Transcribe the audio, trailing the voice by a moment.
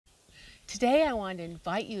Today I want to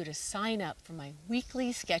invite you to sign up for my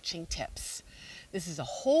weekly sketching tips. This is a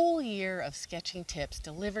whole year of sketching tips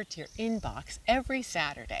delivered to your inbox every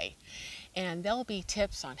Saturday. And there'll be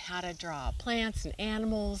tips on how to draw plants and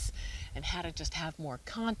animals and how to just have more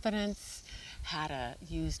confidence, how to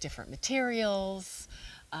use different materials,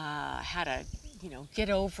 how to get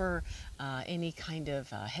over any kind of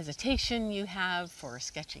hesitation you have for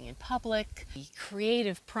sketching in public, the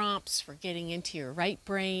creative prompts for getting into your right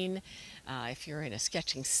brain. If you're in a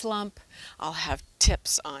sketching slump, I'll have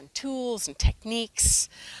tips on tools and techniques,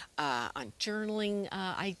 on journaling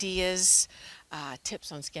ideas,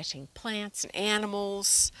 tips on sketching plants and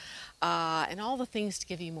animals, and all the things to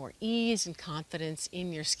give you more ease and confidence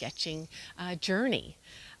in your sketching journey.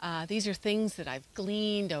 These are things that I've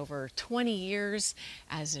gleaned over 20 years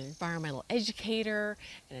as an environmental educator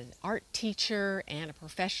and an art teacher and a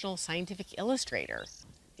professional scientific illustrator.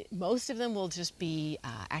 Most of them will just be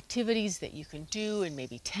activities that you can do in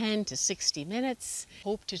maybe 10 to 60 minutes.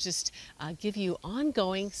 Hope to just give you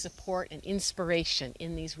ongoing support and inspiration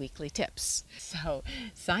in these weekly tips. So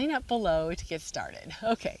sign up below to get started.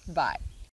 Okay, bye.